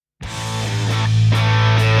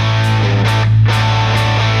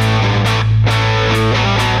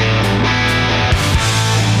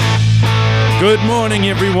Good morning,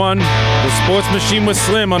 everyone. The Sports Machine was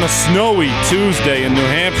Slim on a snowy Tuesday in New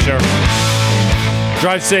Hampshire.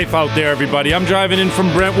 Drive safe out there, everybody. I'm driving in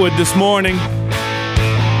from Brentwood this morning.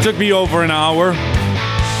 Took me over an hour.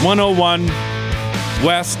 101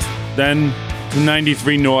 west, then to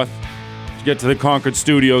 93 north to get to the Concord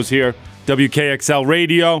studios here. WKXL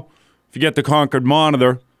Radio. If you get the Concord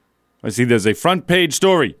Monitor, I see there's a front page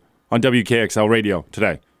story on WKXL Radio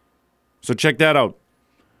today. So check that out.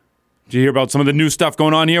 Did you hear about some of the new stuff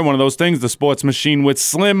going on here? One of those things, the Sports Machine with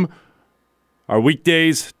Slim. Our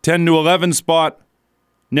weekdays, 10 to 11 spot,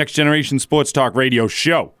 Next Generation Sports Talk Radio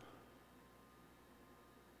show.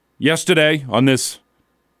 Yesterday, on this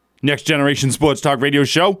Next Generation Sports Talk Radio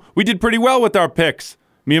show, we did pretty well with our picks.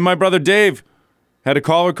 Me and my brother Dave had a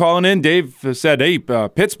caller calling in. Dave said, hey,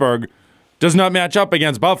 Pittsburgh does not match up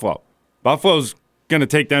against Buffalo. Buffalo's going to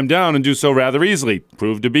take them down and do so rather easily.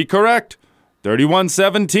 Proved to be correct.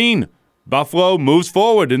 31-17. Buffalo moves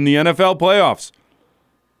forward in the NFL playoffs.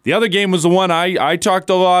 The other game was the one I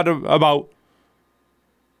talked a lot about.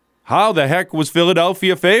 How the heck was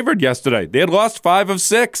Philadelphia favored yesterday? They had lost 5 of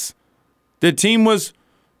 6. The team was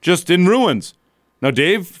just in ruins. Now,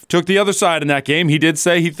 Dave took the other side in that game. He did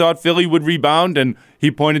say he thought Philly would rebound, and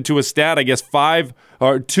he pointed to a stat, I guess the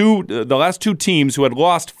last 2 teams who had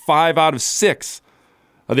lost 5 out of 6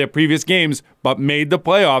 of their previous games, but made the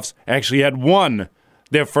playoffs, actually had won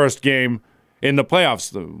their first game in the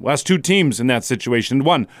playoffs. The last 2 teams in that situation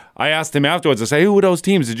won. I asked him afterwards, I say, who were those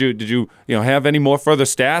teams? Did you have any more further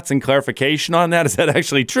stats and clarification on that? Is that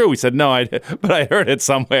actually true? He said, no, but I heard it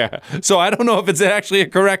somewhere. So I don't know if it's actually a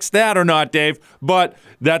correct stat or not, Dave, but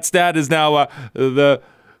that stat is now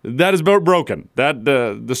that is broken. That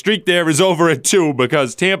the streak there is over at 2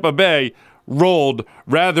 because Tampa Bay rolled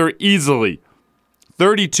rather easily.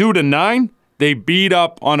 32-9, they beat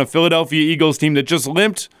up on a Philadelphia Eagles team that just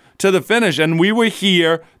limped to the finish. And we were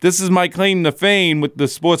here, this is my claim to fame with the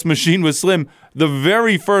Sports Machine with Slim, the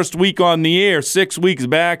very first week on the air, 6 weeks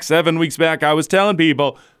back, 7 weeks back, I was telling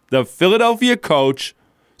people the Philadelphia coach,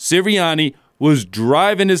 Sirianni, was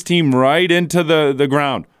driving his team right into the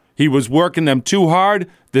ground. He was working them too hard.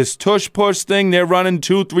 This tush-push thing they're running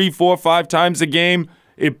 2, 3, 4, 5 times a game,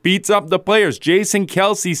 it beats up the players. Jason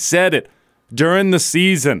Kelce said it during the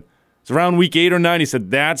season. It's around week 8 or 9. He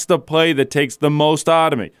said, that's the play that takes the most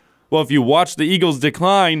out of me. Well, if you watch the Eagles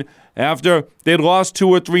decline after they'd lost 2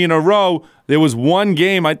 or 3 in a row, there was one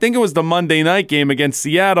game, I think it was the Monday night game against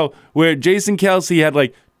Seattle, where Jason Kelce had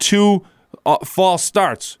like 2 false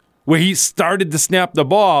starts, where he started to snap the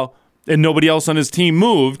ball and nobody else on his team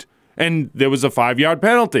moved, and there was a 5-yard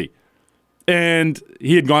penalty. And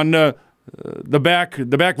he had gone to the back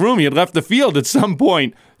room. He had left the field at some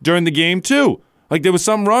point during the game too. Like there was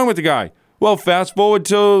something wrong with the guy. Well, fast forward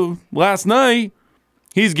to last night,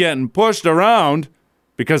 he's getting pushed around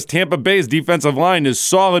because Tampa Bay's defensive line is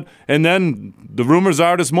solid. And then the rumors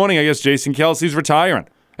are this morning, I guess Jason Kelce's retiring,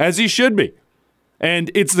 as he should be.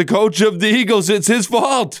 And it's the coach of the Eagles. It's his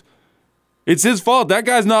fault. It's his fault. That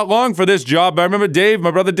guy's not long for this job. I remember Dave,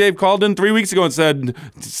 my brother Dave, called in 3 weeks ago and said,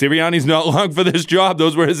 Sirianni's not long for this job.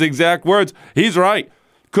 Those were his exact words. He's right.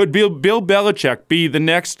 Could Bill Belichick be the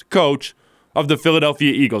next coach of the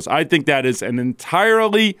Philadelphia Eagles? I think that is an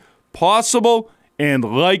entirely possible and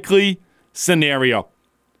likely scenario.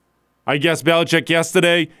 I guess Belichick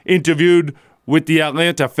yesterday interviewed with the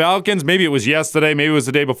Atlanta Falcons. Maybe it was yesterday, maybe it was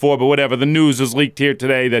the day before, but whatever. The news is leaked here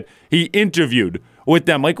today that he interviewed with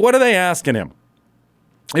them. Like, what are they asking him?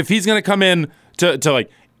 If he's going to come in to like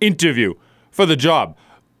interview for the job,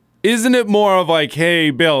 isn't it more of like,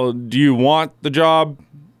 hey, Bill, do you want the job?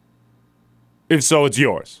 If so, it's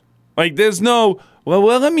yours. Like, there's no, well,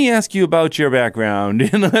 let me ask you about your background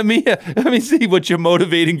and let me see what your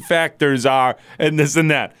motivating factors are and this and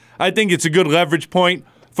that. I think it's a good leverage point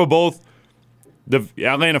for both the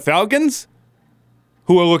Atlanta Falcons,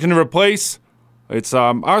 who are looking to replace. It's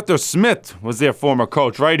Arthur Smith was their former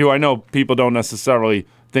coach, right? Who I know people don't necessarily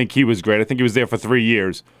think he was great. I think he was there for 3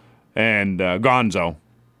 years. And Gonzo,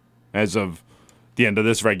 as of the end of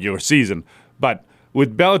this regular season. But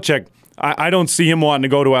with Belichick, I don't see him wanting to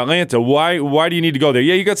go to Atlanta. Why do you need to go there?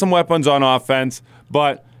 Yeah, you got some weapons on offense,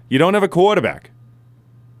 but you don't have a quarterback.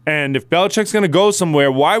 And if Belichick's going to go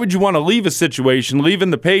somewhere, why would you want to leave a situation,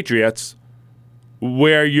 leaving the Patriots,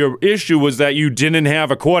 where your issue was that you didn't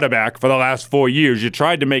have a quarterback for the last 4 years? You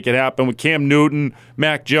tried to make it happen with Cam Newton,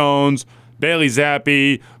 Mac Jones, Bailey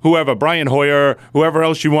Zappi, whoever, Brian Hoyer, whoever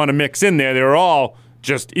else you want to mix in there. They were all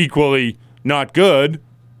just equally not good,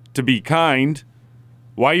 to be kind.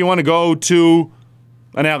 Why you want to go to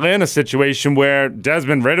an Atlanta situation where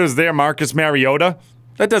Desmond Ritter's there, Marcus Mariota?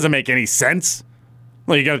 That doesn't make any sense.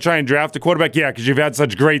 Well, you got to try and draft a quarterback? Yeah, because you've had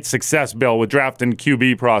such great success, Bill, with drafting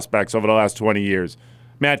QB prospects over the last 20 years.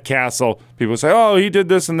 Matt Castle, people say, oh, he did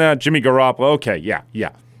this and that. Jimmy Garoppolo. Okay, yeah.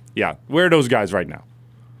 Where are those guys right now?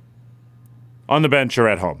 On the bench or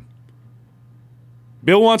at home?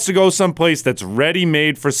 Bill wants to go someplace that's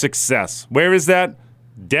ready-made for success. Where is that?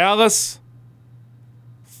 Dallas,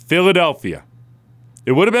 Philadelphia.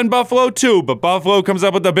 It would have been Buffalo too, but Buffalo comes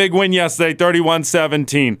up with a big win yesterday,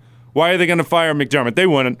 31-17. Why are they going to fire McDermott? They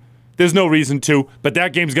wouldn't. There's no reason to, but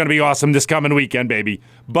that game's going to be awesome this coming weekend, baby.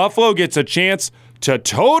 Buffalo gets a chance to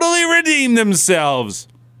totally redeem themselves.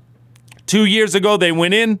 2 years ago, they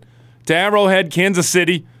went in to Arrowhead, Kansas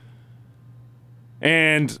City,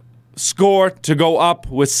 and score to go up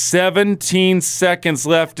with 17 seconds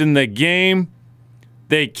left in the game.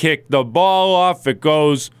 They kick the ball off. It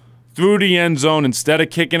goes through the end zone instead of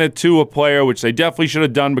kicking it to a player, which they definitely should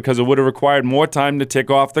have done because it would have required more time to tick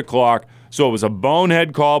off the clock. So it was a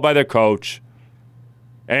bonehead call by the coach.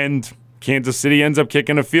 And Kansas City ends up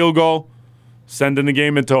kicking a field goal, sending the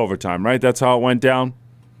game into overtime, right? That's how it went down.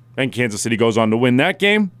 And Kansas City goes on to win that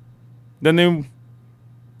game. Then they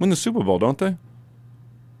win the Super Bowl, don't they?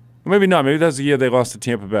 Or maybe not. Maybe that's the year they lost to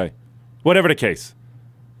Tampa Bay. Whatever the case.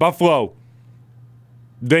 Buffalo,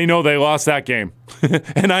 they know they lost that game.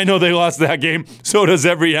 And I know they lost that game. So does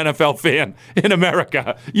every NFL fan in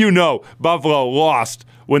America. You know Buffalo lost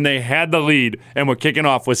when they had the lead and were kicking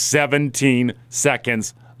off with 17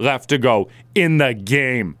 seconds left to go in the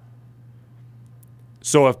game.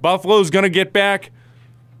 So if Buffalo's going to get back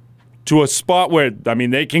to a spot where,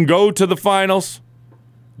 they can go to the finals,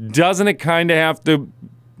 doesn't it kind of have to,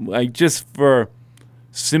 just for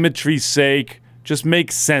symmetry's sake, just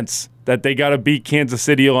make sense that they got to beat Kansas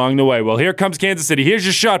City along the way? Well, here comes Kansas City. Here's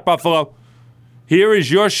your shot, Buffalo. Here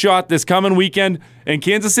is your shot this coming weekend. And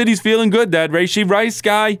Kansas City's feeling good. That Rashee Rice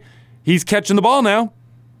guy, he's catching the ball now.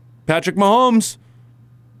 Patrick Mahomes,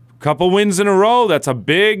 couple wins in a row. That's a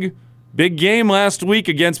big game last week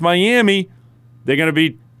against Miami. They're going to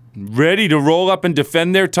be ready to roll up and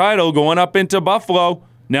defend their title going up into Buffalo.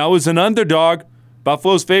 Now as an underdog.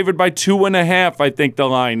 Buffalo's favored by 2.5, I think the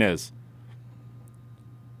line is.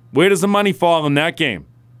 Where does the money fall in that game?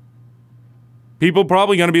 People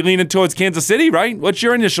probably going to be leaning towards Kansas City, right? What's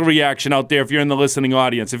your initial reaction out there if you're in the listening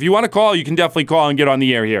audience? If you want to call, you can definitely call and get on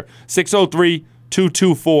the air here.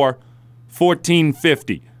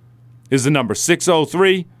 603-224-1450 is the number.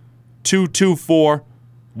 603-224-1450.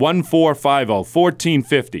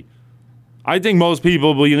 1450. I think most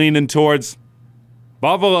people will be leaning towards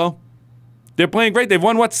Buffalo. They're playing great. They've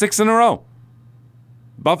won, 6 in a row?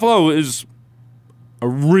 Buffalo is a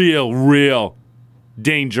real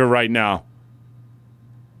danger right now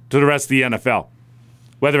to the rest of the NFL.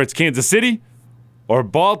 Whether it's Kansas City or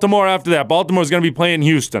Baltimore after that. Baltimore's going to be playing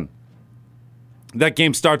Houston. That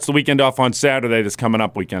game starts the weekend off on Saturday, this coming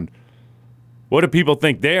up weekend. What do people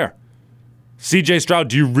think there? C.J. Stroud,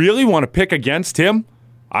 do you really want to pick against him?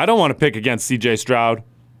 I don't want to pick against C.J. Stroud.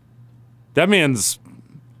 That man's...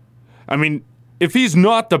 if he's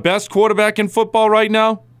not the best quarterback in football right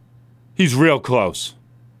now, he's real close.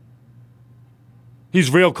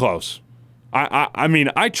 He's real close.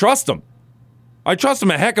 I trust him. I trust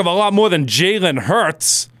him a heck of a lot more than Jalen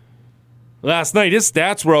Hurts. Last night, his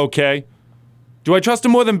stats were okay. Do I trust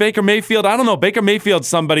him more than Baker Mayfield? I don't know. Baker Mayfield's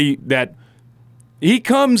somebody that... He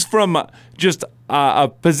comes from just a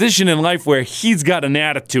position in life where he's got an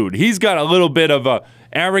attitude. He's got a little bit of a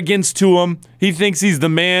arrogance to him. He thinks he's the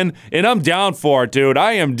man, and I'm down for it, dude.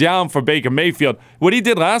 I am down for Baker Mayfield. What he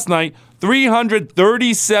did last night,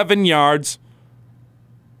 337 yards,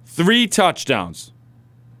 3 touchdowns.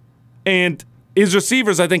 And his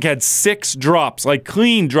receivers, I think, had 6 drops,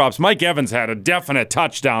 clean drops. Mike Evans had a definite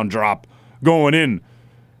touchdown drop going in.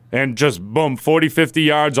 And just, boom, 40, 50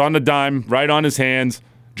 yards on the dime, right on his hands,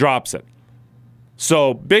 drops it.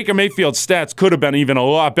 So Baker Mayfield's stats could have been even a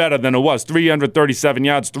lot better than it was. 337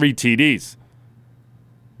 yards, 3 TDs.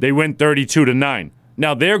 They win 32-9.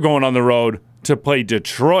 Now they're going on the road to play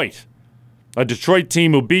Detroit. A Detroit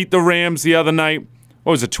team who beat the Rams the other night.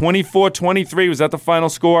 What was it, 24-23? Was that the final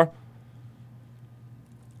score?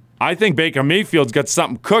 I think Baker Mayfield's got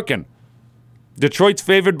something cooking. Detroit's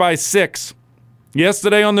favored by 6.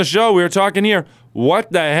 Yesterday on the show, we were talking here,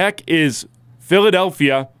 what the heck is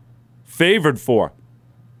Philadelphia favored for?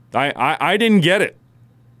 I didn't get it.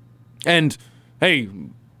 And, hey,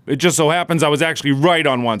 it just so happens I was actually right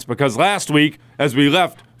on once, because last week, as we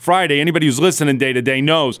left Friday, anybody who's listening day to day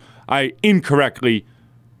knows I incorrectly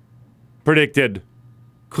predicted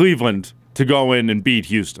Cleveland to go in and beat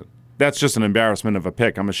Houston. That's just an embarrassment of a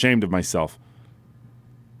pick. I'm ashamed of myself.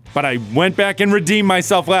 But I went back and redeemed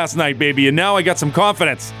myself last night, baby, and now I got some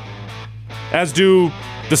confidence. As do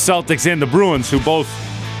the Celtics and the Bruins, who both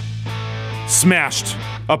smashed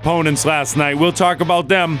opponents last night. We'll talk about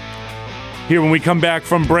them here when we come back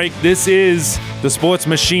from break. This is the Sports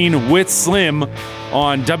Machine with Slim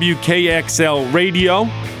on WKXL Radio.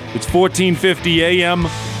 It's 1450 AM,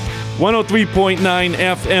 103.9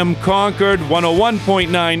 FM Concord, 101.9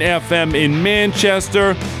 FM in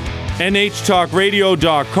Manchester.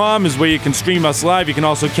 NHTalkRadio.com is where you can stream us live. You can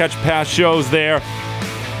also catch past shows there.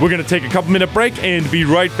 We're going to take a couple-minute break and be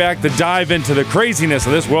right back to dive into the craziness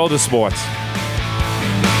of this world of sports.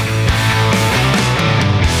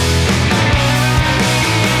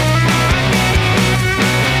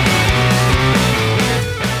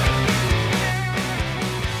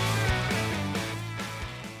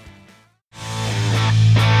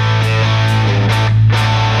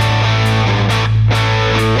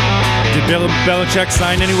 Did Belichick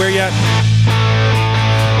sign anywhere yet?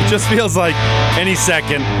 It just feels like any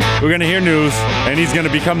second we're going to hear news and he's going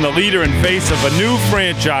to become the leader and face of a new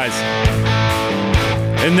franchise.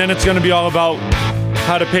 And then it's going to be all about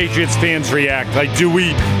how the Patriots fans react. Like, do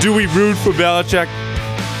we root for Belichick?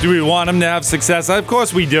 Do we want him to have success? Of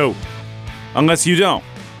course we do. Unless you don't.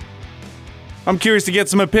 I'm curious to get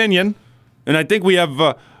some opinion. And I think we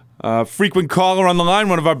have a frequent caller on the line,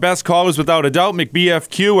 one of our best callers without a doubt,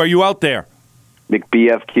 McBFQ. Are you out there?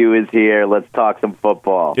 McBFQ is here. Let's talk some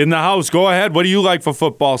football. In the house. Go ahead. What do you like for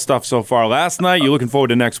football stuff so far? Last night? You looking forward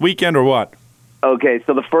to next weekend or what? Okay,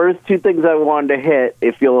 so the first two things I wanted to hit,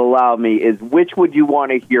 if you'll allow me, is which would you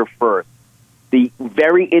want to hear first? The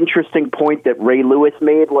very interesting point that Ray Lewis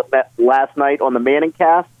made last night on the Manning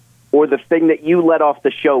cast, or the thing that you led off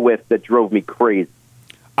the show with that drove me crazy?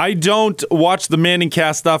 I don't watch the Manning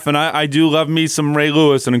cast stuff, and I do love me some Ray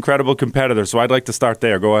Lewis, an incredible competitor, so I'd like to start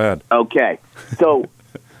there. Go ahead. Okay. So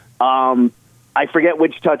I forget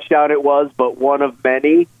which touchdown it was, but one of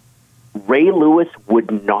many. Ray Lewis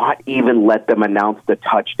would not even let them announce the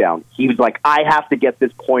touchdown. He was like, I have to get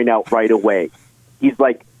this point out right away. He's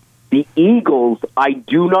like, the Eagles, I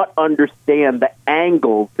do not understand the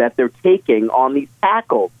angles that they're taking on these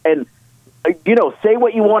tackles. And say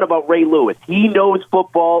what you want about Ray Lewis. He knows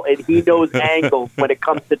football and he knows angles when it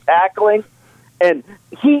comes to tackling. And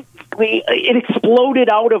it exploded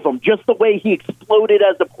out of him just the way he exploded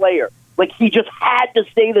as a player. Like, he just had to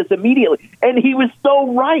say this immediately. And he was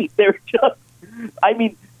so right. They're just,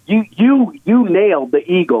 you nailed the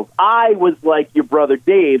Eagles. I was like your brother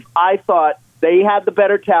Dave. I thought they had the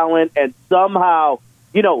better talent, and somehow,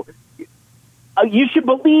 you should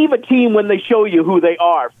believe a team when they show you who they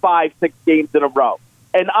are 5-6 games in a row.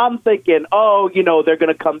 And I'm thinking, they're going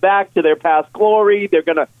to come back to their past glory. They're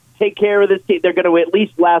going to take care of this team. They're going to at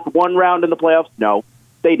least last one round in the playoffs. No,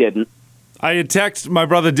 they didn't. I had texted my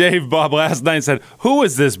brother Dave, Bob, last night and said, who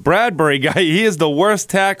is this Bradbury guy? He is the worst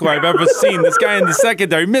tackler I've ever seen. This guy in the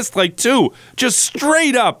secondary missed like two. Just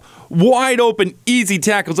straight up, wide open, easy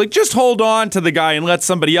tackles. Like, just hold on to the guy and let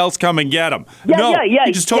somebody else come and get him. Yeah.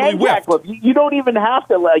 He just totally whiffed. You don't even have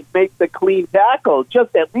to, make the clean tackle.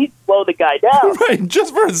 Just at least slow the guy down. Right,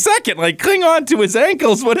 just for a second. Cling on to his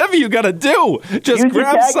ankles, whatever you got to do. Just Use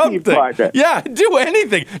grab something. Yeah, do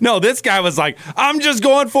anything. No, this guy was like, I'm just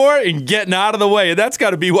going for it and getting out of the way. And that's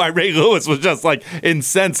got to be why Ray Lewis was just,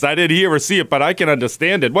 incensed. I didn't hear or see it, but I can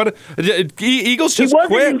understand it. What Eagles just quit.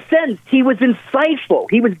 He wasn't incensed. He was insightful.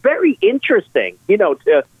 He was very interesting,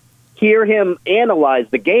 to hear him analyze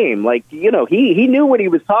the game. He knew what he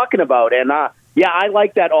was talking about. And, I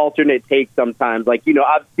like that alternate take sometimes.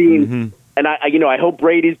 I've seen, and I hope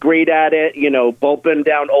Brady's great at it, bulping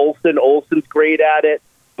down Olsen. Olsen's great at it.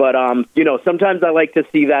 But, sometimes I like to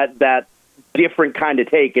see that different kind of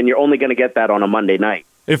take, and you're only going to get that on a Monday night.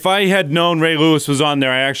 If I had known Ray Lewis was on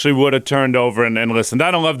there, I actually would have turned over and listened.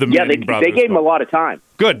 I don't love the Manning brothers. They gave him a lot of time.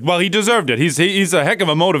 Good. Well, he deserved it. He's a heck of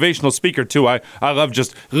a motivational speaker, too. I love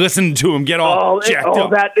just listening to him get all jacked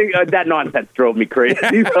up. That nonsense drove me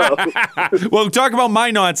crazy. Well, talk about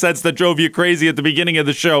my nonsense that drove you crazy at the beginning of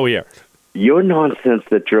the show here. Your nonsense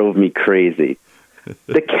that drove me crazy.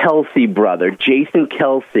 The Kelsey brother, Jason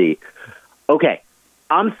Kelsey. Okay,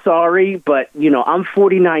 I'm sorry, but, I'm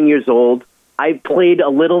 49 years old. I played a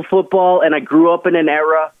little football, and I grew up in an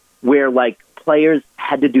era where, players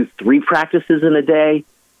had to do 3 practices in a day,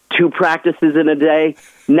 2 practices in a day.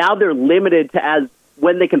 Now they're limited to as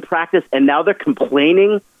when they can practice, and now they're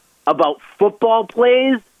complaining about football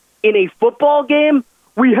plays in a football game.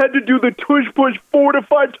 We had to do the tush push 4 to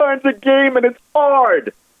 5 times a game, and it's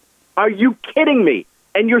hard. Are you kidding me?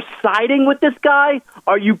 and you're siding with this guy?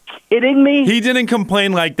 Are you kidding me? He didn't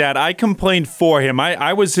complain like that. I complained for him.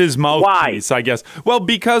 I was his mouthpiece, I guess. Well,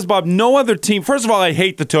 because, Bob, no other team... First of all, I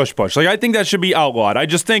hate the tush push. Like, I think that should be outlawed. I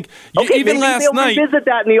just think... even last night... they'll revisit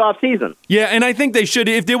that in the offseason. Yeah, and I think they should.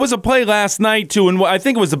 If there was a play last night, too, and I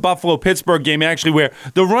think it was the Buffalo-Pittsburgh game, actually, where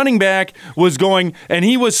the running back was going, and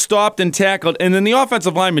he was stopped and tackled, and then the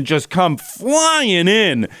offensive lineman just come flying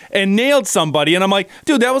in and nailed somebody. And I'm like,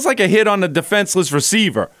 dude, that was like a hit on a defenseless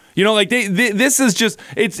receiver. You know, like this is just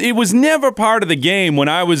it was never part of the game when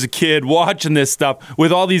I was a kid watching this stuff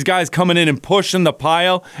with all these guys coming in and pushing the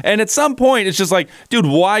pile. And at some point, it's just like, dude,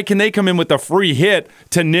 why can they come in with a free hit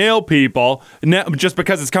to nail people just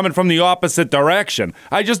because it's coming from the opposite direction?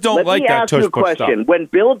 I just don't like that tush push stuff. Let me ask you a question. When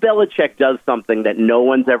Bill Belichick does something that no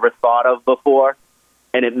one's ever thought of before,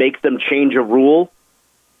 and it makes them change a rule,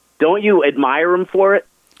 don't you admire him for it?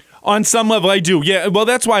 On some level, I do. Yeah, well,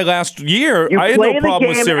 that's why last year I had no problem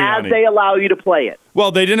with Sirianni. You play the game as they allow you to play it.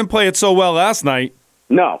 Well, they didn't play it so well last night.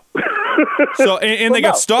 No. So and they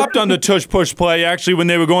got stopped on the tush push play actually when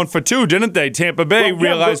they were going for two, didn't they? Tampa Bay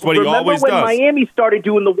realized what he always does. Remember when Miami started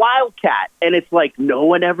doing the Wildcat, and it's like no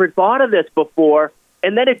one ever thought of this before,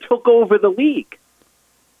 and then it took over the league.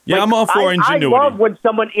 Yeah, like, I'm all for ingenuity. I love when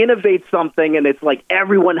someone innovates something, and it's like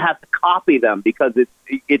everyone has to copy them because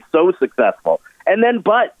it's so successful. And then,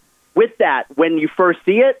 but with that, when you first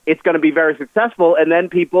see it, it's going to be very successful, and then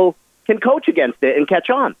people can coach against it and catch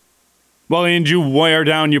on. Well, and you wear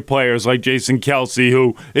down your players like Jason Kelce,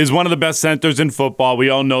 who is one of the best centers in football. We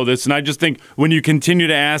all know this. And I just think when you continue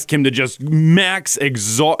to ask him to just max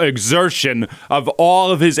exertion of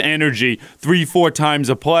all of his energy 3-4 times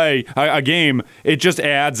a game, it just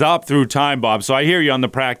adds up through time, Bob. So I hear you on the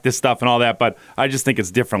practice stuff and all that, but I just think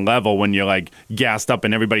it's different level when you're like gassed up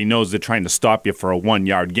and everybody knows they're trying to stop you for a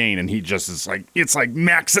 1-yard gain. And he just is like, it's like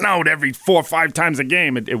maxing out every 4 or 5 times a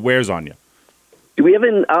game. It wears on you. Do we have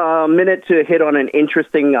a minute to hit on an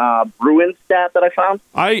interesting Bruins stat that I found?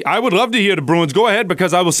 I would love to hear the Bruins. Go ahead,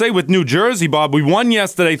 because I will say with New Jersey, Bob, we won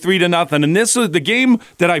yesterday 3-0, and this was the game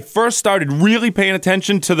that I first started really paying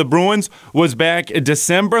attention to the Bruins was back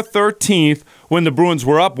December 13th when the Bruins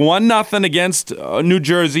were up 1-0 against New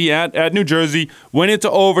Jersey at New Jersey, went into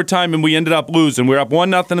overtime, and we ended up losing. We were up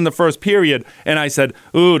 1-0 in the first period, and I said,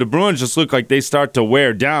 ooh, the Bruins just look like they start to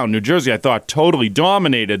wear down. New Jersey, I thought, totally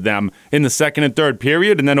dominated them in the second and third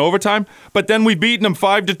period and then overtime, but then we've beaten them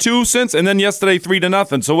 5-2 since, and then yesterday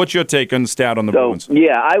 3-0. So what's your take on the stat on the Bruins?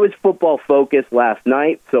 Yeah, I was football focused last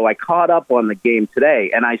night, so I caught up on the game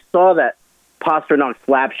today, and I saw that Pasternak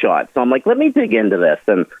slap shot. So I'm like, let me dig into this.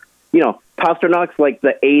 And, you know, Pasternak's like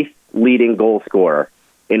the 8th leading goal scorer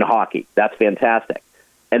in hockey. That's fantastic.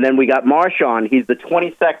 And then we got Marchand. He's the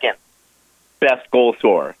 22nd best goal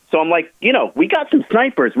scorer. So I'm like, you know, we got some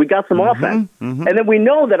snipers. We got some offense. Mm-hmm. And then we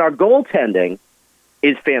know that our goaltending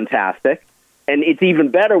is fantastic. And it's even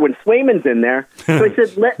better when Swayman's in there. So I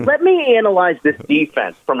said, let me analyze this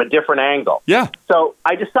defense from a different angle. Yeah. So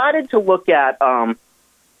I decided to look at, and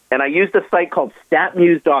I used a site called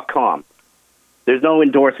statmuse.com. There's no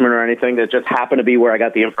endorsement or anything. That just happened to be where I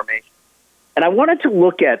got the information. And I wanted to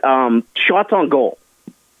look at shots on goal.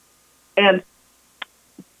 And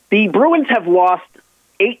the Bruins have lost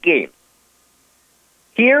 8 games.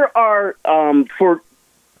 Here are, for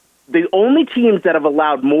the only teams that have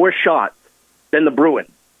allowed more shots than the Bruins,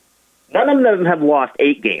 none of them have lost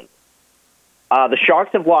 8 games. The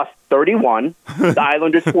Sharks have lost 31, the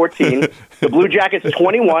Islanders 14, the Blue Jackets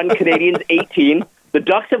 21, Canadians 18, the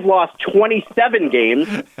Ducks have lost 27 games,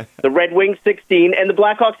 the Red Wings 16, and the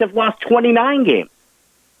Blackhawks have lost 29 games.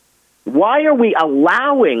 Why are we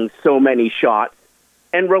allowing so many shots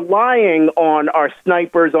and relying on our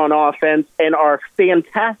snipers on offense and our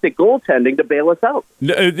fantastic goaltending to bail us out?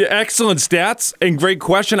 Excellent stats and great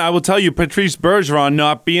question. I will tell you, Patrice Bergeron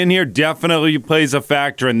not being here definitely plays a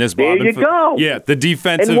factor in this. Bob. There you go. Yeah, the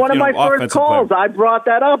defensive. And one of my first calls, I brought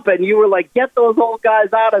that up, and you were like, get those old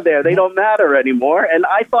guys out of there. They don't matter anymore. And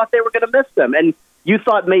I thought they were going to miss them. And you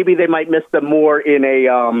thought maybe they might miss them more in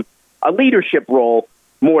a leadership role,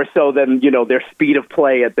 more so than, you know, their speed of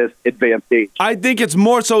play at this advanced age. I think it's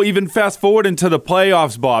more so even fast forward into the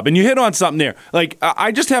playoffs, Bob. And you hit on something there. Like,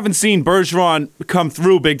 I just haven't seen Bergeron come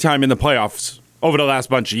through big time in the playoffs over the last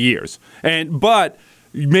bunch of years. But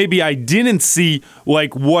maybe I didn't see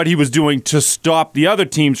like what he was doing to stop the other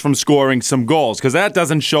teams from scoring some goals, because that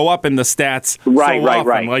doesn't show up in the stats Right.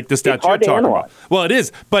 like the stats It's you're hard to talking analyze. about. Well, it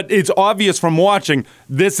is, but it's obvious from watching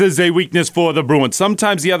this is a weakness for the Bruins.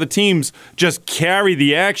 Sometimes the other teams just carry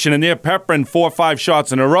the action and they're peppering 4 or 5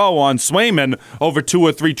 shots in a row on Swayman over 2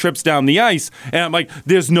 or 3 trips down the ice, and I'm like,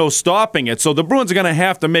 there's no stopping it. So the Bruins are going to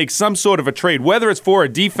have to make some sort of a trade, whether it's for a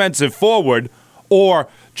defensive forward or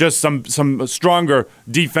just some stronger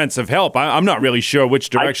defensive help. I'm not really sure which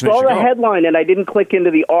direction I they saw should the go. headline, and I didn't click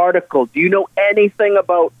into the article. Do you know anything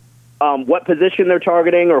about what position they're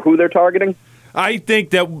targeting or who they're targeting? I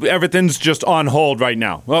think that everything's just on hold right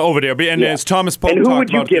now over there. And as Thomas Pope And who talked would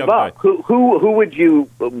you about the give other up? day. Who would you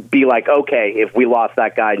be like, okay, if we lost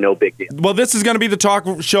that guy, no big deal? Well, this is going to be the talk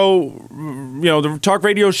show, the talk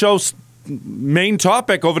radio show's main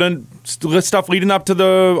topic over the stuff leading up to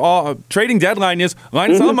the trading deadline is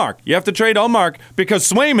Linus Ullmark. You have to trade Ullmark because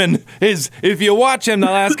Swayman is, if you watch him the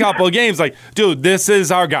last couple of games, like, dude, this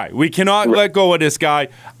is our guy. We cannot let go of this guy.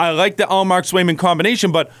 I like the Ullmark-Swayman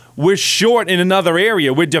combination, but we're short in another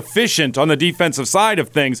area. We're deficient on the defensive side of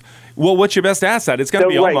things. Well, what's your best asset? It's going to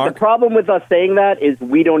be Ullmark. The problem with us saying that is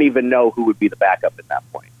we don't even know who would be the backup at that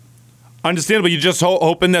point. Understandable. You're just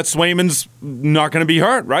hoping that Swayman's not going to be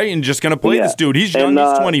hurt, right? And just going to play this dude. He's young.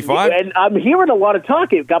 He's 25. And I'm hearing a lot of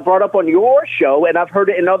talk. It got brought up on your show, and I've heard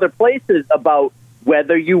it in other places about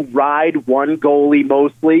whether you ride one goalie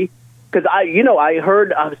mostly. Because I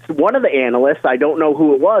heard one of the analysts, I don't know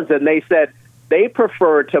who it was, and they said they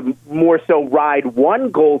prefer to more so ride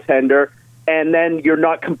one goaltender, and then you're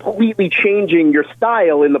not completely changing your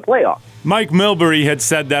style in the playoffs. Mike Milbury had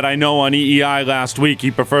said that, I know, on EEI last week.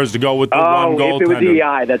 He prefers to go with the one goaltender. If it was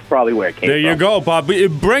EEI, that's probably where it came from. There you go, Bob.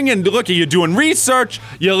 Look, you're doing research.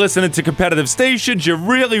 You're listening to competitive stations. You're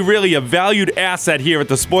really, really a valued asset here at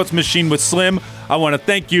the Sports Machine with Slim. I want to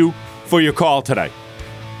thank you for your call today.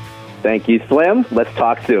 Thank you, Slim. Let's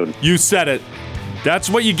talk soon. You said it.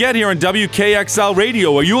 That's what you get here on WKXL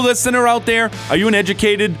Radio. Are you a listener out there? Are you an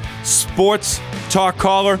educated sports talk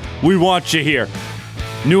caller? We want you here.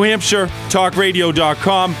 New Hampshire,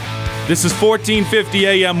 talkradio.com. This is 1450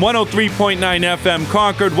 AM, 103.9 FM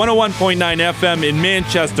Concord, 101.9 FM in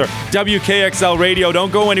Manchester. WKXL Radio.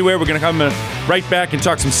 Don't go anywhere. We're going to come right back and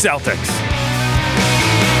talk some Celtics.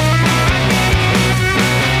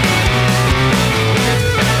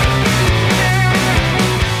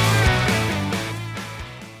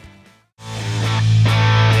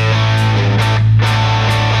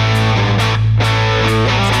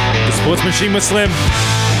 Sports Machine with Slim.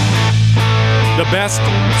 The best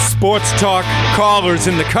sports talk callers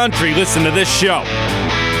in the country listen to this show.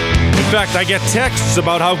 In fact, I get texts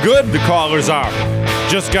about how good the callers are.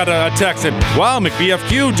 Just got a text that, wow,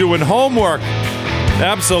 McBFQ doing homework.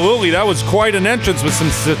 Absolutely, that was quite an entrance with some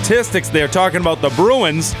statistics there talking about the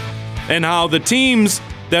Bruins and how the teams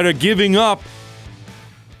that are giving up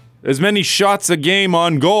as many shots a game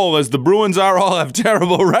on goal as the Bruins are all have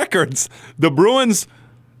terrible records. The Bruins...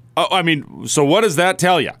 so what does that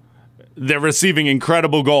tell you? They're receiving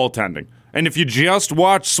incredible goaltending. And if you just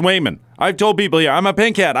watch Swayman, I've told people here, I'm a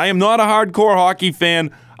pink hat. I am not a hardcore hockey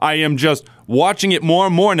fan. I am just watching it more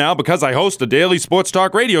and more now because I host a daily sports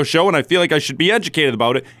talk radio show and I feel like I should be educated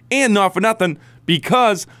about it. And not for nothing,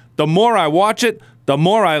 because the more I watch it, the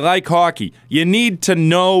more I like hockey. You need to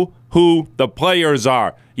know who the players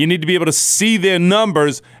are. You need to be able to see their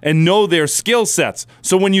numbers and know their skill sets.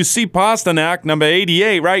 So when you see Pasternak, number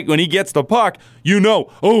 88, right, when he gets the puck, you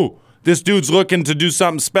know, oh, this dude's looking to do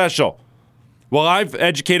something special. Well, I've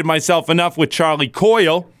educated myself enough with Charlie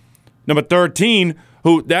Coyle, number 13,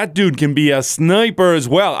 who that dude can be a sniper as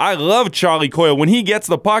well. I love Charlie Coyle. When he gets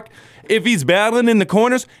the puck, if he's battling in the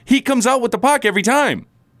corners, he comes out with the puck every time.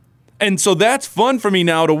 And so that's fun for me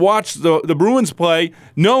now to watch the Bruins play,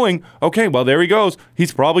 knowing, okay, well, there he goes.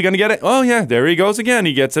 He's probably going to get it. Oh, yeah, there he goes again.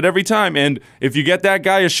 He gets it every time. And if you get that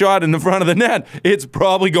guy a shot in the front of the net, it's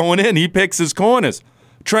probably going in. He picks his corners.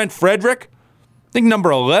 Trent Frederick, I think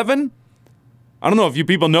number 11. I don't know if you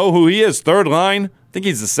people know who he is, third line. I think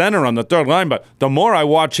he's the center on the third line. But the more I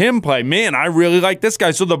watch him play, man, I really like this guy.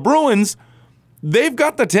 So the Bruins, they've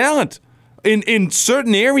got the talent. In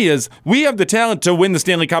certain areas, we have the talent to win the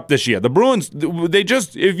Stanley Cup this year. The Bruins, they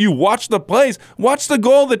just, if you watch the plays, watch the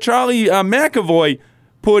goal that Charlie McAvoy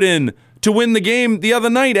put in to win the game the other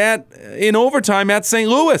night in overtime at St.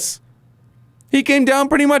 Louis. He came down,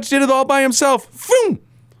 pretty much did it all by himself. Boom!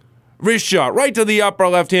 Wrist shot right to the upper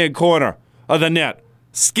left-hand corner of the net.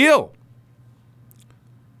 Skill.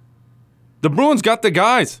 The Bruins got the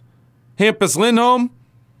guys. Hampus Lindholm.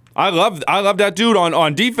 I love that dude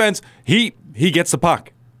on defense. He gets the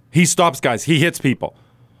puck. He stops guys. He hits people.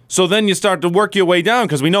 So then you start to work your way down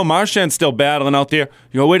because we know Marchand's still battling out there.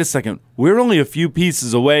 You go, wait a second. We're only a few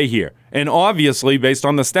pieces away here. And obviously, based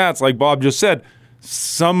on the stats, like Bob just said,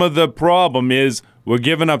 some of the problem is we're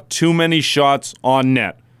giving up too many shots on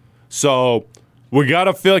net. So we got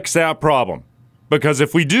to fix that problem. Because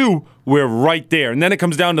if we do, we're right there. And then it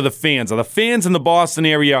comes down to the fans. Are the fans in the Boston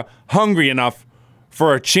area hungry enough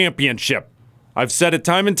for a championship? I've said it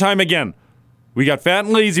time and time again. We got fat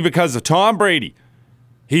and lazy because of Tom Brady.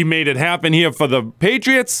 He made it happen here for the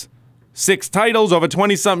Patriots. 6 titles over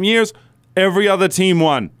 20-something years. Every other team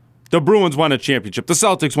won. The Bruins won a championship. The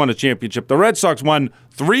Celtics won a championship. The Red Sox won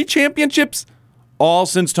 3 championships, all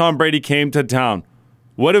since Tom Brady came to town.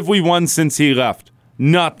 What have we won since he left?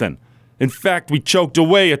 Nothing. In fact, we choked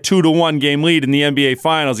away a 2-1 game lead in the NBA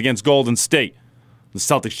Finals against Golden State. The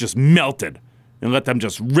Celtics just melted and let them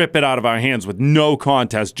just rip it out of our hands with no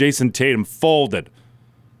contest. Jason Tatum folded.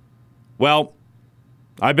 Well,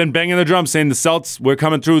 I've been banging the drum saying the Celtics, we're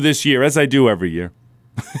coming through this year, as I do every year.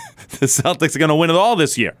 The Celtics are going to win it all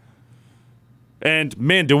this year. And,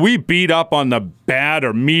 man, do we beat up on the bad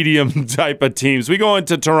or medium type of teams. We go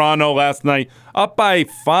into Toronto last night, up by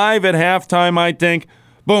 5 at halftime, I think.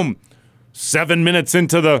 Boom. 7 minutes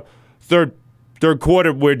into the third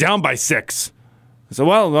quarter, we're down by 6. I said,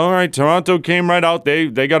 well, all right, Toronto came right out. They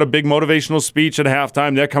got a big motivational speech at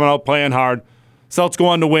halftime. They're coming out playing hard. Celtics go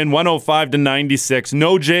on to win 105-96.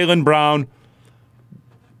 No Jaylen Brown.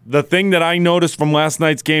 The thing that I noticed from last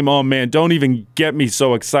night's game, oh, man, don't even get me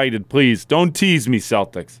so excited, please. Don't tease me,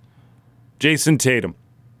 Celtics. Jason Tatum,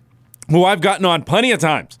 who I've gotten on plenty of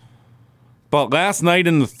times. But last night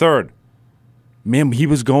in the third, man, he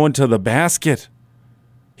was going to the basket.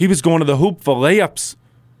 He was going to the hoop for layups.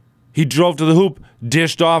 He drove to the hoop,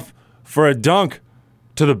 dished off for a dunk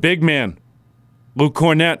to the big man, Luke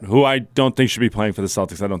Cornett, who I don't think should be playing for the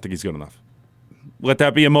Celtics. I don't think he's good enough. Let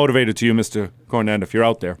that be a motivator to you, Mr. Cornett, if you're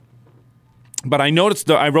out there. But I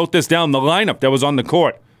noticed, I wrote this down, the lineup that was on the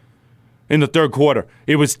court in the third quarter.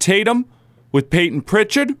 It was Tatum with Peyton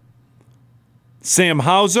Pritchard, Sam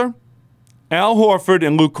Hauser, Al Horford,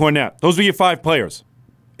 and Luke Cornett. Those were your 5 players.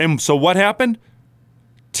 And so what happened?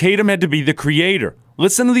 Tatum had to be the creator.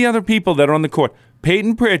 Listen to the other people that are on the court.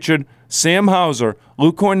 Peyton Pritchard, Sam Hauser,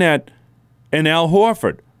 Luke Cornett, and Al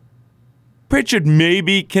Horford. Pritchard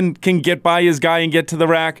maybe can get by his guy and get to the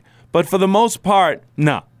rack, but for the most part,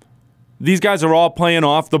 nah. These guys are all playing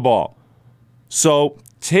off the ball. So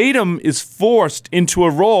Tatum is forced into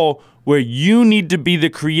a role where you need to be the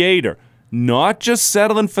creator, not just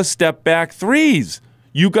settling for step-back threes.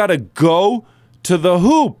 You got to go to the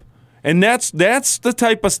hoop. And that's the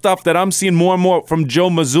type of stuff that I'm seeing more and more from Joe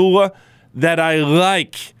Mazzulla that I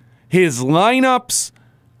like. His lineups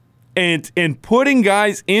and putting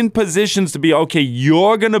guys in positions to be, okay,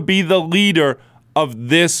 you're going to be the leader of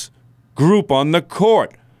this group on the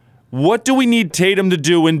court. What do we need Tatum to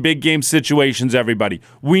do in big game situations, everybody?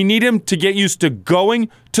 We need him to get used to going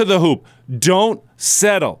to the hoop. Don't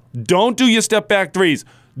settle. Don't do your step-back threes.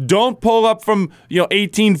 Don't pull up from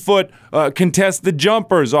 18-foot contested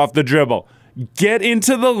jumpers off the dribble. Get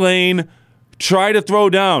into the lane. Try to throw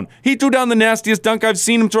down. He threw down the nastiest dunk I've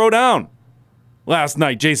seen him throw down last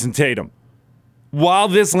night, Jason Tatum, while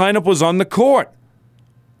this lineup was on the court.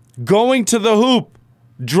 Going to the hoop,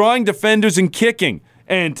 drawing defenders and kicking.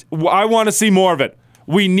 And I want to see more of it.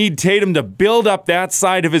 We need Tatum to build up that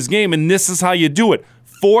side of his game, and this is how you do it.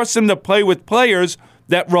 Force him to play with players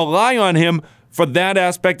that rely on him for that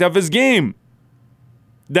aspect of his game.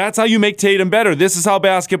 That's how you make Tatum better. This is how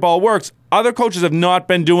basketball works. Other coaches have not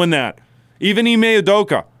been doing that. Even Ime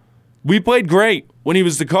Udoka. We played great when he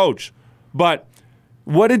was the coach. But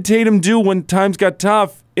what did Tatum do when times got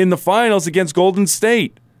tough in the finals against Golden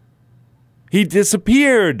State? He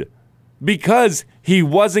disappeared because he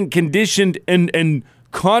wasn't conditioned and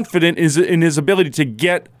confident in his ability to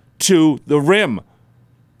get to the rim.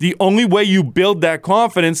 The only way you build that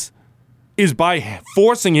confidence is by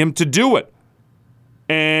forcing him to do it.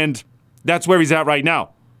 And that's where he's at right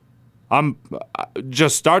now.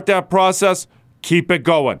 Just start that process. Keep it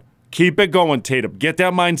going. Keep it going, Tatum. Get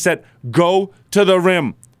that mindset. Go to the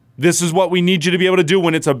rim. This is what we need you to be able to do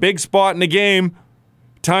when it's a big spot in the game.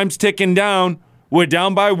 Time's ticking down. We're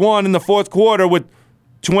down by 1 in the fourth quarter with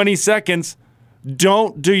 20 seconds.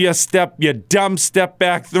 Don't do your dumb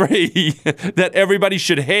step-back three that everybody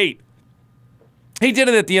should hate. He did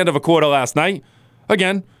it at the end of a quarter last night.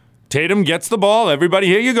 Again, Tatum gets the ball. Everybody,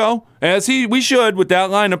 here you go. As we should with that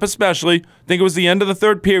lineup especially. I think it was the end of the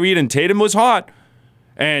third period, and Tatum was hot.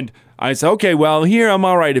 And I said, okay, well, here I'm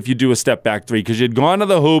all right if you do a step-back three because you'd gone to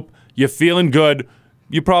the hoop, you're feeling good,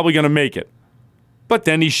 you're probably going to make it. But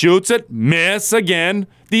then he shoots it, miss again.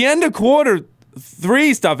 The end of quarter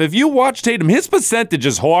 3 stuff, if you watch Tatum, his percentage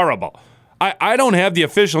is horrible. I don't have the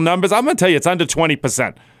official numbers. I'm going to tell you it's under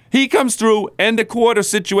 20%. He comes through end of quarter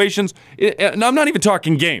situations, and I'm not even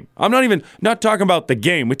talking game. I'm not talking about the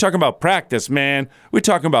game. We're talking about practice, man. We're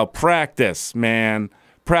talking about practice, man.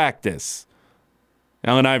 Practice.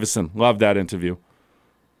 Allen Iverson, loved that interview.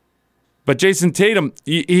 But Jason Tatum,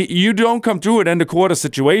 you don't come through at end of quarter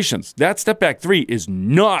situations. That step back 3 is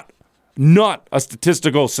not a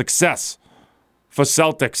statistical success for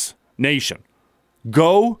Celtics Nation.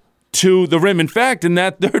 Go to the rim. In fact, in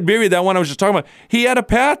that third period, that one I was just talking about, he had a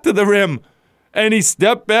path to the rim, and he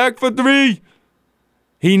stepped back for 3.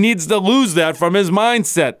 He needs to lose that from his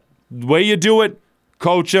mindset. The way you do it,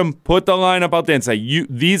 coach him, put the lineup out there and say,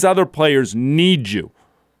 these other players need you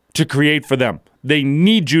to create for them. They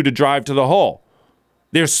need you to drive to the hole.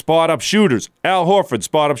 They're spot-up shooters. Al Horford,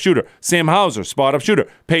 spot-up shooter. Sam Hauser, spot-up shooter.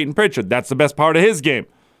 Peyton Pritchard, that's the best part of his game.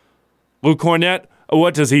 Luke Cornett,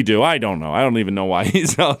 what does he do? I don't know. I don't even know why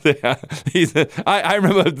he's out there. I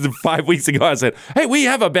remember 5 weeks ago I said, hey, we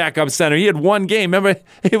have a backup center. He had one game. Remember,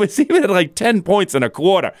 he had like 10 points in a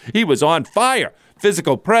quarter. He was on fire.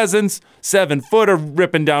 Physical presence, 7-footer,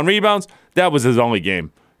 ripping down rebounds. That was his only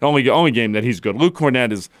game. Only game that he's good. Luke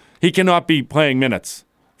Cornett he cannot be playing minutes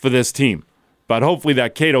for this team. But hopefully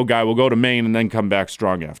that Cato guy will go to Maine and then come back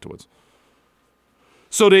strong afterwards.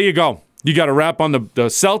 So there you go. You got to wrap on the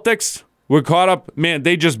Celtics. We're caught up. Man,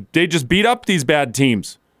 they just beat up these bad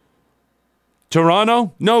teams.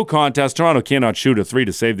 Toronto, no contest. Toronto cannot shoot a 3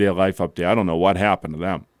 to save their life up there. I don't know what happened to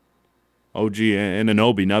them. OG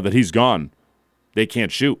Anunoby, now that he's gone, they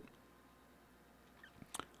can't shoot.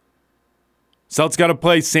 Celtics got to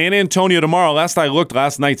play San Antonio tomorrow. Last I looked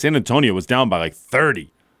last night, San Antonio was down by like 30.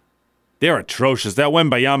 They're atrocious. That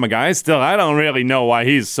Wembanyama guy, I don't really know why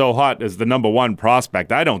he's so hot as the number 1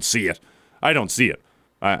 prospect. I don't see it.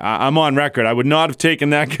 I'm on record. I would not have taken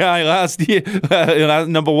that guy last year,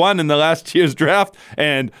 number 1 in the last year's draft,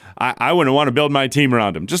 and I wouldn't want to build my team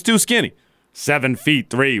around him. Just too skinny.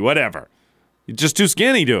 7'3", whatever. Just too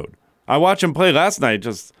skinny, dude. I watched him play last night.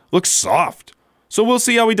 Just looks soft. So we'll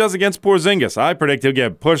see how he does against Porzingis. I predict he'll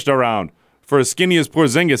get pushed around. For as skinny as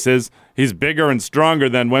Porzingis is, he's bigger and stronger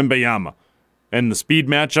than Wembanyama. And the speed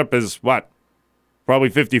matchup is what? Probably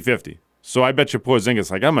 50-50. So I bet you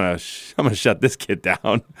Porzingis I'm gonna shut this kid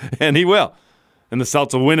down, and he will. And the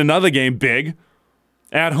Celtics will win another game big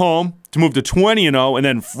at home to move to 20-0, and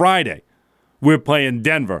then Friday we're playing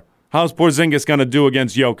Denver. How's Porzingis gonna do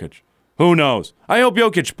against Jokic? Who knows? I hope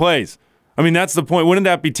Jokic plays. I mean, that's the point. Wouldn't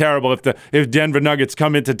that be terrible if Denver Nuggets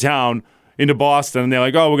come into town, into Boston, and they're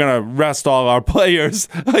like, oh, we're going to rest all our players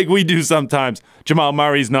like we do sometimes. Jamal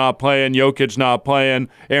Murray's not playing, Jokic not playing,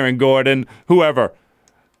 Aaron Gordon, whoever.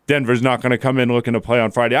 Denver's not going to come in looking to play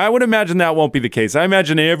on Friday. I would imagine that won't be the case. I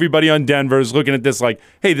imagine everybody on Denver is looking at this like,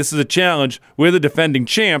 hey, this is a challenge. We're the defending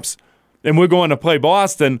champs, and we're going to play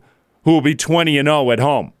Boston, who will be 20-0 at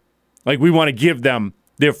home. Like, we want to give them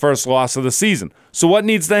their first loss of the season. So what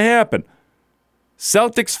needs to happen?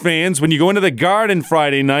 Celtics fans, when you go into the Garden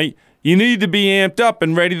Friday night, you need to be amped up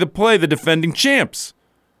and ready to play the defending champs.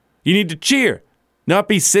 You need to cheer, not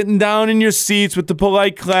be sitting down in your seats with the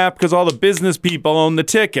polite clap because all the business people own the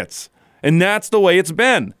tickets. And that's the way it's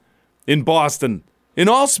been in Boston, in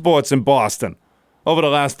all sports in Boston over the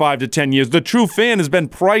last 5 to 10 years. The true fan has been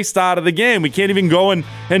priced out of the game. We can't even go and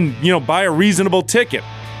buy a reasonable ticket.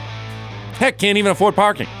 Heck, can't even afford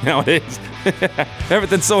parking nowadays.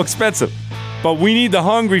 Everything's so expensive. But we need the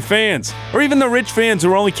hungry fans, or even the rich fans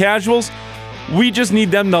who are only casuals. We just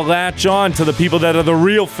need them to latch on to the people that are the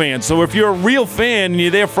real fans. So if you're a real fan and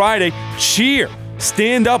you're there Friday, cheer,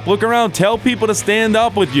 stand up, look around, tell people to stand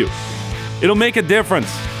up with you. It'll make a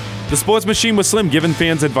difference. The Sports Machine with Slim giving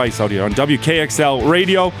fans advice out here on WKXL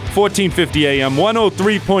Radio, 1450 AM,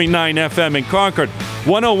 103.9 FM in Concord,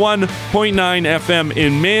 101.9 FM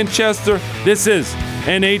in Manchester. This is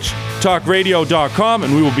NHTalkRadio.com,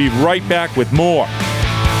 and we will be right back with more.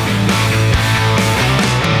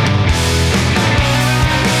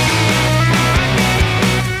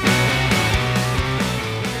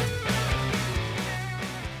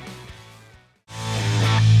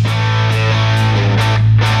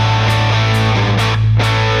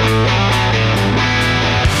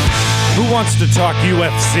 Who wants to talk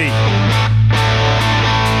UFC?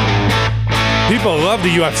 People love the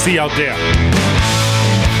UFC out there.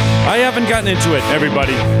 I haven't gotten into it,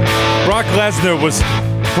 everybody. Brock Lesnar was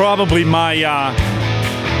probably my,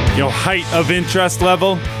 height of interest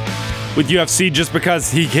level with UFC just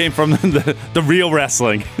because he came from the real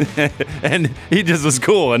wrestling. And he just was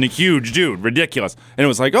cool and a huge dude, ridiculous. And it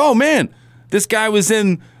was like, oh, man, This guy was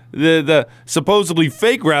in the supposedly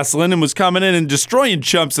fake wrestling and was coming in and destroying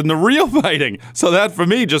chumps in the real fighting. So that, for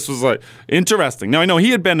me, just was like interesting. Now, I know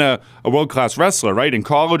he had been a world-class wrestler, right, in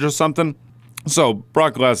college or something. So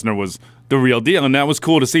Brock Lesnar was the real deal, and that was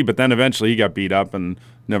cool to see. But then eventually he got beat up and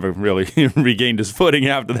never really regained his footing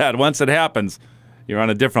after that. Once it happens, you're on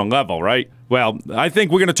a different level, right? Well, I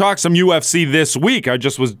think we're going to talk some UFC this week. I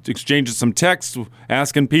just was exchanging some texts,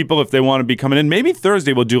 asking people if they want to be coming in. Maybe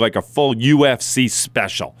Thursday we'll do like a full UFC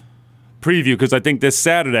special preview, because I think this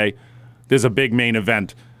Saturday there's a big main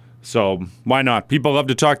event. So why not? People love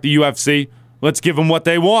to talk the UFC. Let's give them what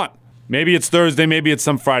they want. Maybe it's Thursday, maybe it's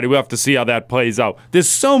some Friday. We'll have to see how that plays out. There's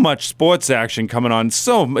so much sports action coming on. It's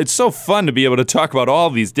so fun to be able to talk about all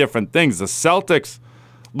these different things. The Celtics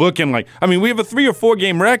looking like, I mean, we have a 3 or 4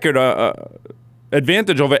 game record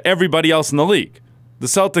advantage over everybody else in the league. The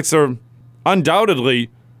Celtics are undoubtedly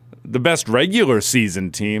the best regular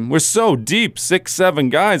season team. We're so deep, 6, 7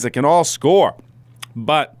 guys that can all score.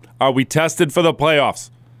 But are we tested for the playoffs?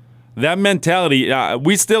 That mentality,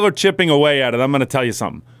 we still are chipping away at it. I'm going to tell you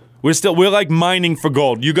something. We're like mining for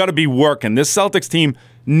gold. You got to be working. This Celtics team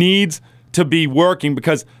needs to be working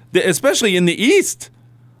because, especially in the East,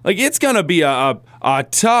 like it's going to be a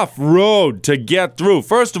tough road to get through.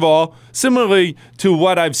 First of all, similarly to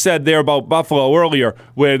what I've said there about Buffalo earlier,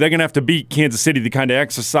 where they're going to have to beat Kansas City to kind of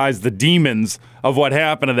exercise the demons of what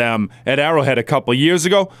happened to them at Arrowhead a couple of years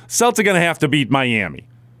ago, Celtics are going to have to beat Miami.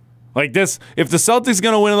 Like this, if the Celtics are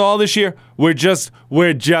going to win it all this year, we're just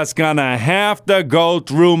going to have to go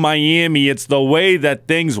through Miami. It's the way that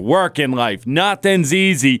things work in life. Nothing's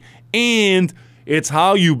easy, and it's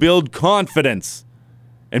how you build confidence.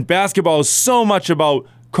 And basketball is so much about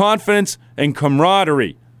confidence and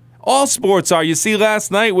camaraderie. All sports are. You see last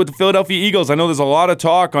night with the Philadelphia Eagles, I know there's a lot of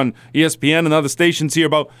talk on ESPN and other stations here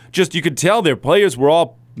about just, you could tell their players were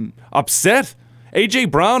all upset. A.J.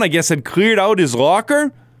 Brown, I guess, had cleared out his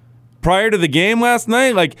locker prior to the game last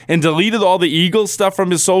night, and deleted all the Eagles stuff from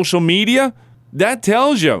his social media. That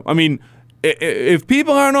tells you, I mean, if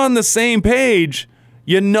people aren't on the same page,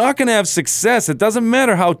 you're not going to have success. It doesn't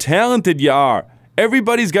matter how talented you are.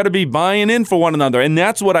 Everybody's got to be buying in for one another, and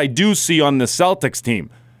that's what I do see on the Celtics team.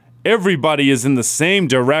 Everybody is in the same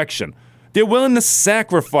direction. They're willing to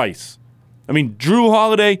sacrifice. I mean, Drew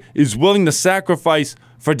Holiday is willing to sacrifice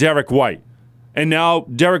for Derek White. And now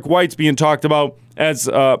Derek White's being talked about as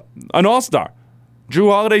an all-star.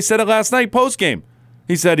 Drew Holiday said it last night post-game.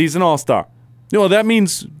 He said he's an all-star. Well, that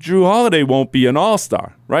means Drew Holiday won't be an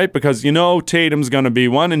all-star, right? Because Tatum's going to be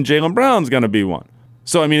one and Jaylen Brown's going to be one.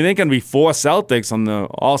 So, I mean, it ain't going to be 4 Celtics on the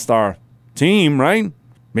all-star team, right?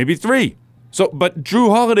 Maybe 3. So, but Drew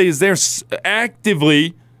Holiday is there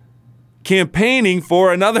actively campaigning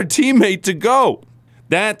for another teammate to go.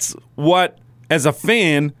 That's what, as a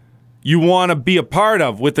fan, you want to be a part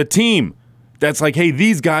of with the team. That's like, hey,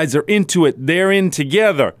 these guys are into it. They're in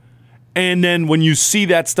together. And then when you see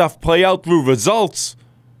that stuff play out through results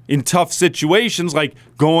in tough situations, like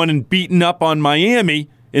going and beating up on Miami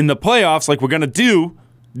in the playoffs like we're going to do,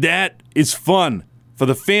 that is fun for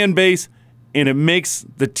the fan base, and it makes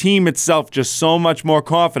the team itself just so much more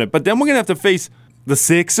confident. But then we're going to have to face the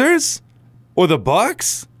Sixers or the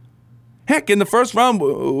Bucks. Heck, in the first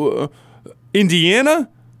round, Indiana,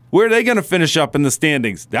 where are they going to finish up in the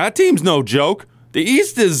standings? That team's no joke. The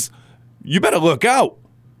East is, you better look out.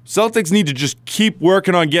 Celtics need to just keep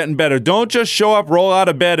working on getting better. Don't just show up, roll out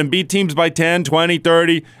of bed, and beat teams by 10, 20,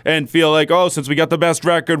 30, and feel like, oh, since we got the best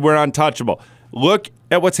record, we're untouchable. Look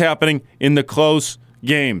at what's happening in the close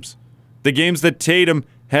games. The games that Tatum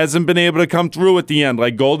hasn't been able to come through at the end,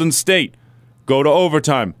 like Golden State. Go to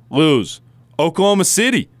overtime, lose. Oklahoma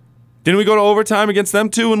City. Didn't we go to overtime against them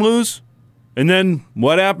too and lose? And then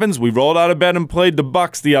what happens? We rolled out of bed and played the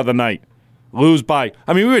Bucks the other night. Lose by,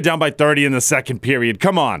 we were down by 30 in the second period.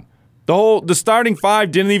 Come on. The starting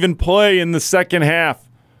 5 didn't even play in the second half.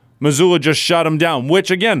 Missoula just shut them down,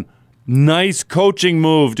 which, again, nice coaching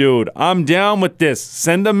move, dude. I'm down with this.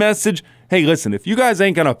 Send a message. Hey, listen, if you guys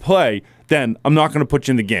ain't going to play, then I'm not going to put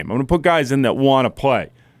you in the game. I'm going to put guys in that want to play.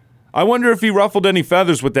 I wonder if he ruffled any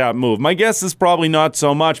feathers with that move. My guess is probably not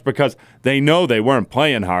so much because they know they weren't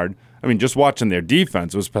playing hard. Just watching their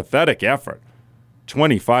defense, it was pathetic effort.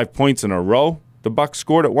 25 points in a row the Bucks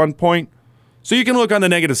scored at one point. So you can look on the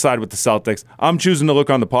negative side with the Celtics. I'm choosing to look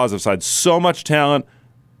on the positive side. So much talent.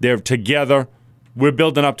 They're together. We're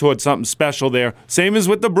building up towards something special there. Same as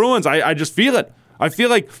with the Bruins. I just feel it. I feel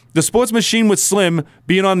like the sports machine with Slim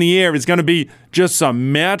being on the air is going to be just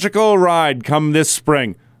some magical ride come this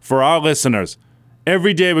spring for our listeners.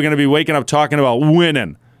 Every day we're going to be waking up talking about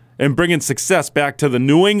winning and bringing success back to the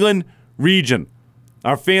New England region.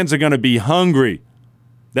 Our fans are going to be hungry.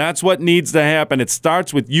 That's what needs to happen. It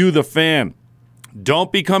starts with you, the fan.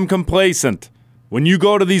 Don't become complacent. When you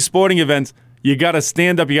go to these sporting events, you got to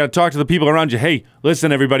stand up. You got to talk to the people around you. Hey,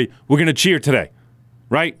 listen, everybody, we're going to cheer today,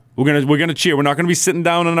 right? We're gonna cheer. We're not going to be sitting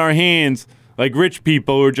down on our hands like rich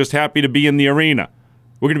people who are just happy to be in the arena.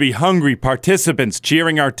 We're going to be hungry participants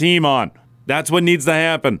cheering our team on. That's what needs to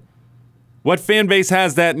happen. What fan base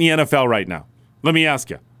has that in the NFL right now? Let me ask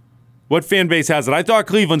you. What fan base has it? I thought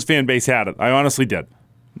Cleveland's fan base had it. I honestly did.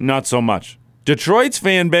 Not so much. Detroit's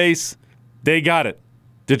fan base, they got it.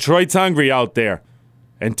 Detroit's hungry out there.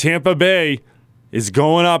 And Tampa Bay is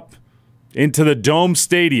going up into the Dome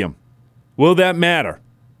Stadium. Will that matter?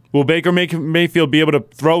 Will Baker Mayfield be able to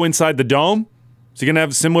throw inside the Dome? Is he going to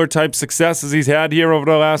have similar type success as he's had here over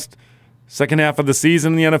the last second half of the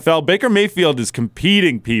season in the NFL? Baker Mayfield is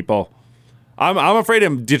competing, people. I'm afraid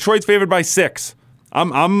of him. Detroit's favored by 6.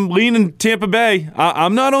 I'm leaning Tampa Bay.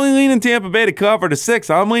 I'm not only leaning Tampa Bay to cover to 6.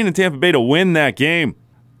 I'm leaning Tampa Bay to win that game.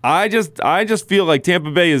 I just feel like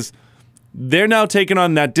Tampa Bay they're now taking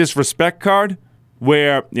on that disrespect card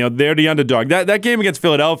where they're the underdog. That game against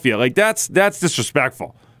Philadelphia, like that's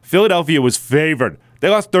disrespectful. Philadelphia was favored. They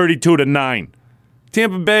lost 32-9.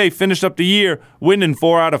 Tampa Bay finished up the year winning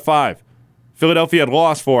 4 out of 5. Philadelphia had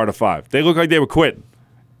lost 4 out of 5. They looked like they were quitting.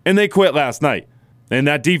 And they quit last night. And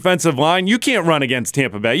that defensive line, you can't run against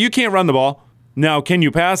Tampa Bay. You can't run the ball. Now, can you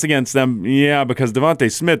pass against them? Yeah, because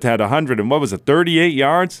Devontae Smith had 38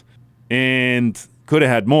 yards? And could have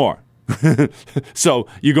had more. So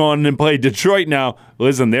you go on and play Detroit now.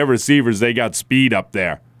 Listen, their receivers, they got speed up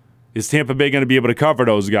there. Is Tampa Bay going to be able to cover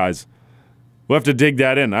those guys? We'll have to dig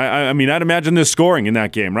that in. I mean, I'd imagine there's scoring in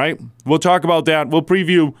that game, right? We'll talk about that. We'll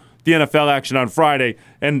preview the NFL action on Friday,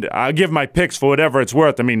 and I'll give my picks for whatever it's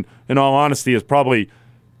worth. I mean, in all honesty, it's probably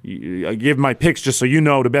I give my picks just so you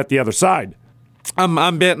know to bet the other side.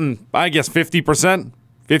 I'm betting, I guess, 50%,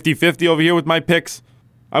 50-50 over here with my picks.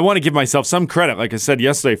 I want to give myself some credit, like I said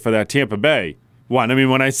yesterday, for that Tampa Bay one. I mean,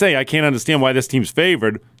 when I say I can't understand why this team's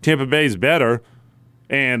favored, Tampa Bay's better,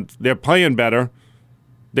 and they're playing better,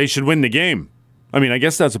 they should win the game. I mean, I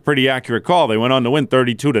guess that's a pretty accurate call. They went on to win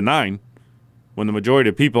 32-9 when the majority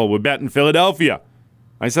of people were betting Philadelphia.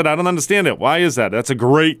 I said, I don't understand it. Why is that? That's a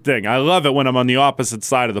great thing. I love it when I'm on the opposite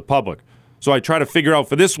side of the public. So I try to figure out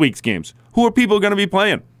for this week's games, who are people going to be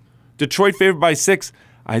playing? Detroit favored by 6.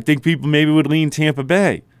 I think people maybe would lean Tampa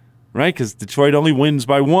Bay, right? Because Detroit only wins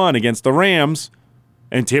by 1 against the Rams,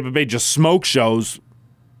 and Tampa Bay just smoke shows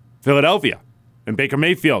Philadelphia. And Baker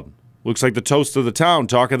Mayfield looks like the toast of the town,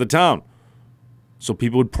 talk of the town. So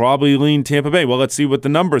people would probably lean Tampa Bay. Well, let's see what the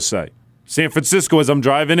numbers say. San Francisco, as I'm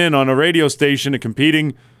driving in on a radio station, a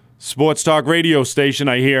competing sports talk radio station,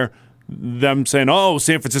 I hear them saying, oh,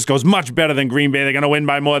 San Francisco's much better than Green Bay. They're going to win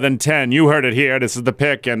by more than 10. You heard it here. This is the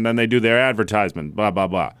pick. And then they do their advertisement, blah, blah,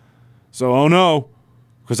 blah. So, oh, no,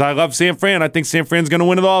 because I love San Fran. I think San Fran's going to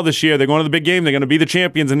win it all this year. They're going to the big game. They're going to be the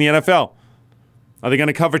champions in the NFL. Are they going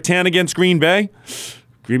to cover 10 against Green Bay?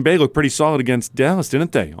 Green Bay looked pretty solid against Dallas,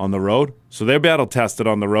 didn't they, on the road? So they're battle-tested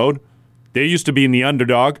on the road. They used to be in the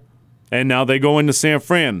underdog, and now they go into San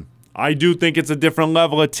Fran. I do think it's a different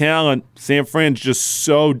level of talent. San Fran's just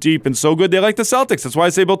so deep and so good. They like the Celtics. That's why I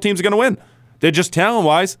say both teams are going to win. They're just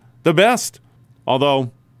talent-wise the best.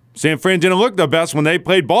 Although San Fran didn't look the best when they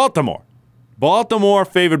played Baltimore. Baltimore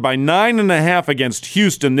favored by 9.5 against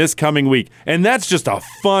Houston this coming week. And that's just a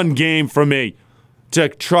fun game for me to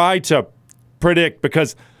try to predict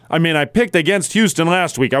because, I mean, I picked against Houston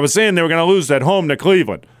last week. I was saying they were going to lose at home to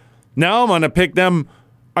Cleveland. Now I'm going to pick them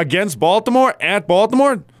against Baltimore, at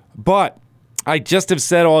Baltimore. But I just have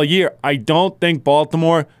said all year, I don't think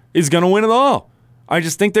Baltimore is going to win it all. I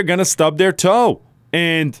just think they're going to stub their toe.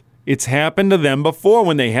 And it's happened to them before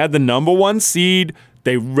when they had the number 1 seed.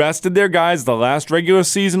 They rested their guys the last regular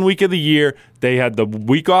season week of the year. They had the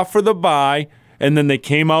week off for the bye. And then they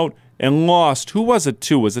came out and lost. Who was it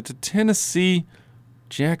to? Was it to Tennessee?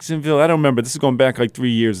 Jacksonville? I don't remember. This is going back like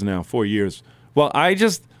 3 years now, 4 years. Well,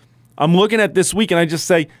 I'm looking at this week and I just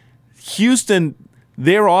say, Houston,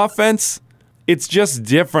 their offense, it's just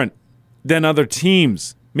different than other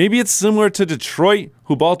teams. Maybe it's similar to Detroit,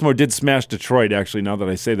 who Baltimore did smash Detroit, actually, now that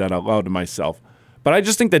I say that out loud to myself. But I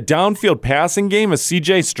just think the downfield passing game of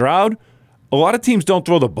C.J. Stroud, a lot of teams don't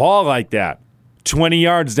throw the ball like that. 20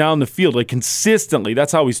 yards down the field, like consistently.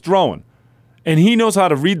 That's how he's throwing. And he knows how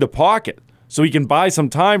to read the pocket so he can buy some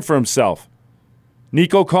time for himself.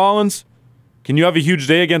 Nico Collins, can you have a huge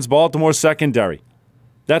day against Baltimore's secondary?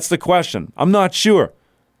 That's the question. I'm not sure.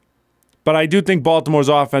 But I do think Baltimore's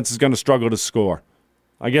offense is going to struggle to score.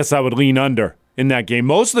 I guess I would lean under in that game.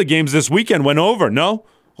 Most of the games this weekend went over, no?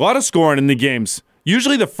 A lot of scoring in the games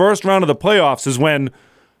Usually the first round of the playoffs is when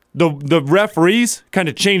the referees kind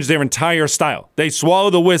of change their entire style. They swallow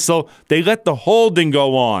the whistle. They let the holding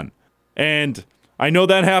go on. And I know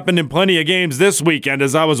that happened in plenty of games this weekend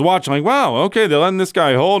as I was watching. Like, wow, okay, they're letting this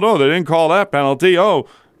guy hold. Oh, they didn't call that penalty. Oh,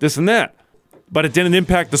 this and that. But it didn't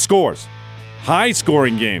impact the scores.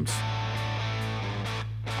 High-scoring games.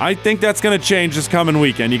 I think that's going to change this coming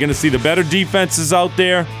weekend. You're going to see the better defenses out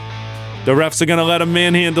there. The refs are going to let them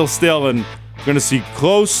manhandle still, and you're going to see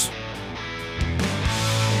close,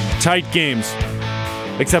 tight games,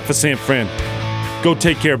 except for San Fran. Go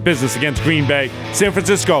take care of business against Green Bay. San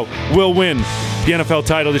Francisco will win the NFL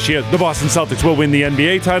title this year. The Boston Celtics will win the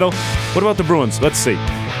NBA title. What about the Bruins? Let's see.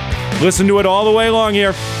 Listen to it all the way along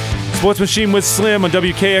here. Sports Machine with Slim on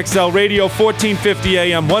WKXL Radio, 1450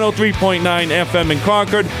 AM, 103.9 FM in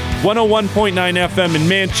Concord, 101.9 FM in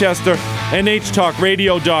Manchester,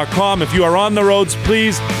 NHTalkRadio.com. If you are on the roads,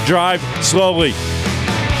 please drive slowly.